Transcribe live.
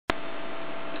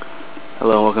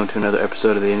Hello and welcome to another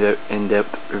episode of the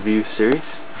in-depth review series.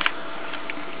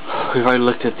 We've already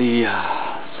looked at the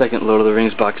second Lord of the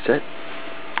Rings box set,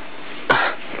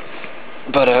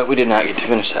 but we did not get to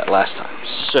finish that last time,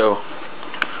 so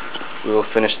we will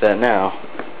finish that now.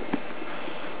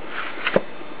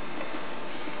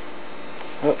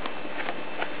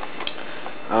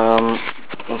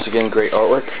 Once again, great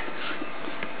artwork.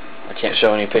 I can't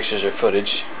show any pictures or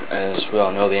footage, as we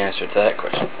all know the answer to that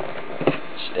question.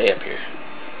 Stay up here.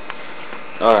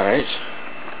 Alright.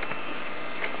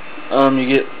 You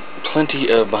get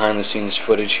plenty of behind-the-scenes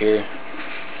footage here.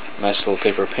 Nice little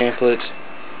paper pamphlet.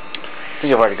 I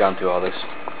think I've already gone through all this.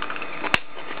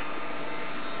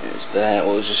 There's that.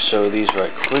 We'll just show these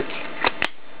right quick,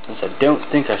 since I don't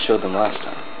think I showed them last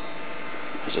time.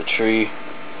 There's a tree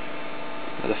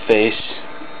with a face.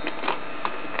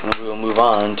 And we will move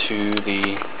on to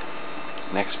the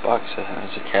next box that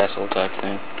has a castle type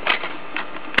thing.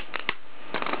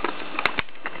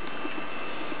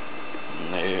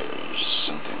 And there's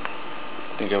something.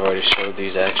 I think I've already showed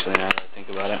these actually now that I think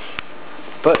about it.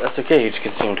 But that's okay, you just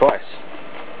can see them twice.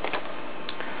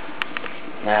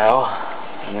 Now,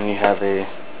 and then you have a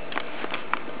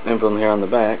emblem here on the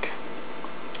back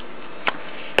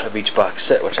of each box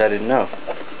set, which I didn't know.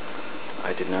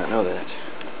 I did not know that.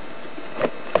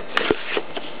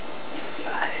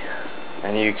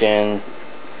 And you can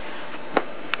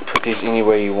put these any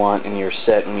way you want in your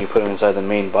set when you put them inside the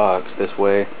main box, this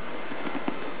way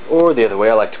or the other way.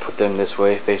 I like to put them this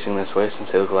way, facing this way, since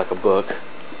they look like a book.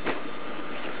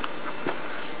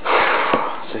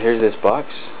 So here's this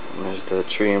box, and there's the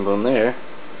tree emblem there.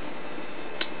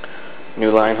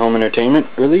 New Line Home Entertainment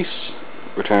release,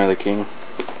 Return of the King.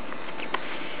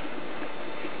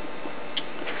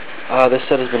 This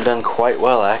set has been done quite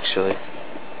well, actually.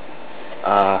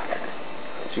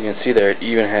 As you can see there, it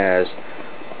even has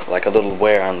like a little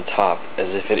wear on the top, as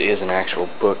if it is an actual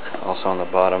book. Also on the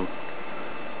bottom,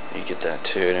 you get that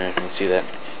too, and you can see that.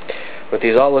 But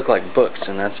these all look like books,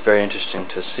 and that's very interesting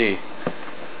to see.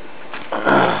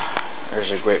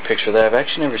 There's a great picture there. I've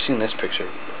actually never seen this picture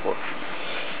before,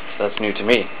 so that's new to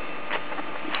me.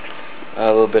 A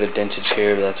little bit of dentage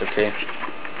here, but that's okay.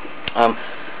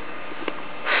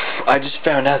 I just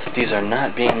found out that these are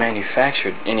not being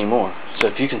manufactured anymore. So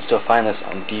if you can still find this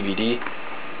on DVD,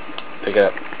 pick it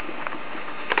up.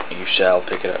 You shall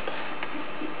pick it up.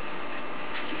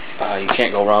 You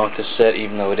can't go wrong with this set,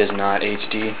 even though it is not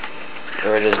HD,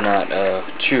 or it is not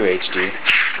true HD.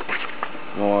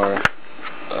 Nor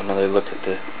another look at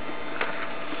the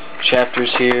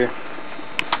chapters here.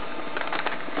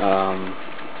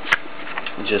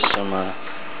 Just some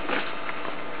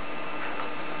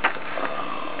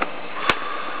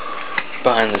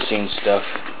behind the scenes stuff,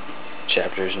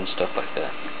 chapters and stuff like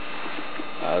that.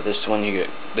 This one you get,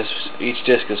 each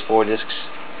disc is 4 discs.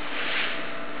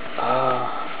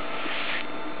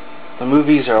 The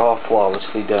movies are all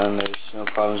flawlessly done. There's no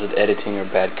problems with editing or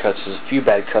bad cuts. There's a few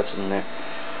bad cuts in there.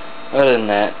 Other than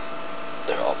that,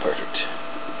 they're all perfect.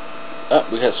 Oh,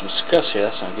 we got some scuffs here,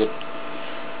 that's not good.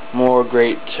 More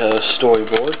great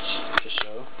storyboards to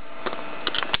show.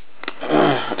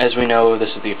 As we know, this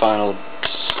is the final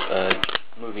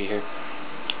movie here.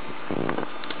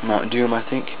 Mount Doom, I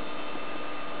think.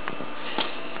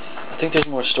 I think there's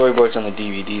more storyboards on the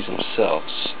DVDs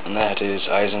themselves, and that is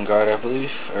Isengard, I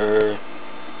believe, or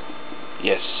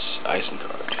yes,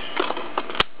 Isengard.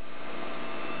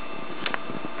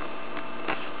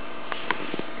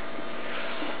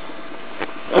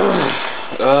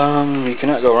 You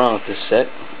cannot go wrong with this set.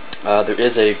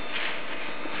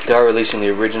 They are releasing the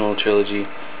original trilogy,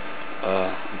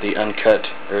 the uncut,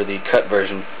 or the cut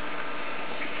version,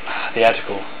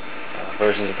 theatrical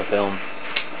versions of the film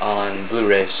on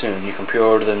Blu-ray soon. You can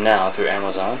pre-order them now through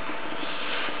Amazon.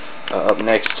 Up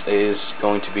next is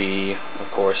going to be,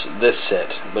 of course, this set,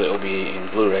 but it will be in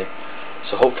Blu-ray.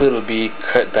 So hopefully it will be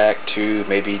cut back to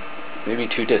maybe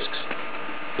 2 discs,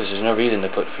 because there's no reason to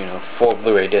put 4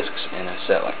 Blu-ray discs in a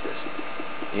set like this.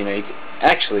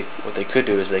 Actually, what they could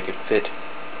do is they could fit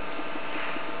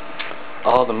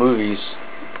all the movies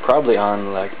probably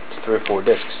on like 3 or 4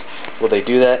 discs. Will they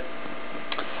do that?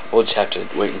 We'll just have to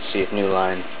wait and see if New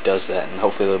Line does that, and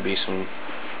hopefully there'll be some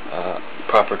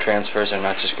proper transfers. They're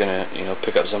not just gonna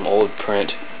pick up some old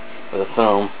print with a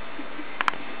film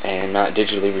and not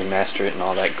digitally remaster it and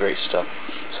all that great stuff.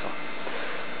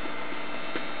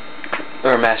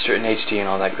 Or master it in HD and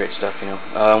all that great stuff.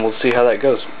 We'll see how that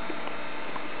goes.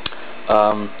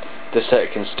 This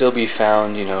set can still be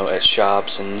found, at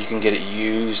shops, and you can get it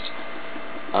used.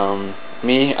 I'm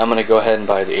going to go ahead and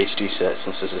buy the HD set,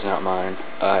 since this is not mine.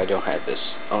 I don't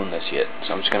own this yet,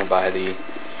 so I'm just going to buy the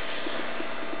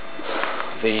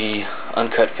the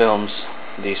uncut films,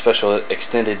 the special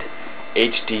extended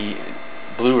HD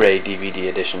Blu-ray DVD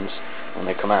editions, when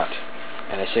they come out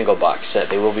in a single box set.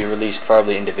 They will be released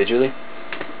probably individually.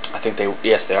 I think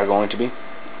yes, they are going to be.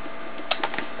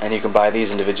 And you can buy these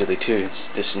individually too,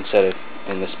 just instead of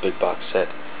in this big box set.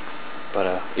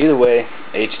 But either way,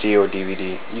 HD or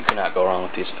DVD, you cannot go wrong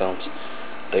with these films.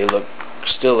 They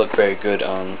still look very good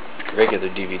on regular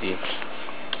DVD.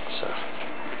 So,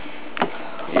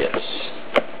 yes.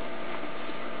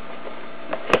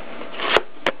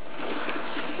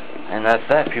 And that's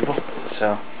that, people.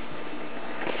 So,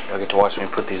 you'll get to watch me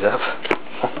put these up.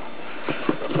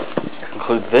 I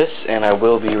conclude this, and I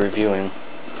will be reviewing.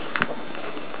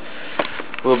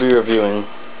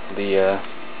 The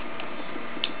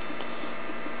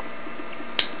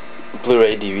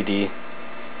Blu-ray DVD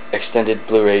extended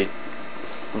Blu-ray,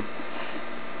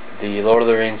 the Lord of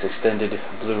the Rings extended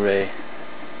Blu-ray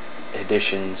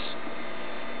editions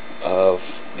of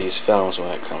these films when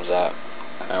it comes out.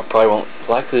 I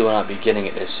likely will not be getting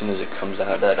it as soon as it comes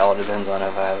out. That all depends on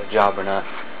if I have a job or not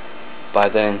by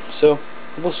then. So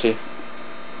we'll see.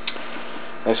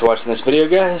 Thanks for watching this video,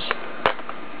 guys,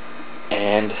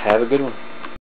 and have a good one.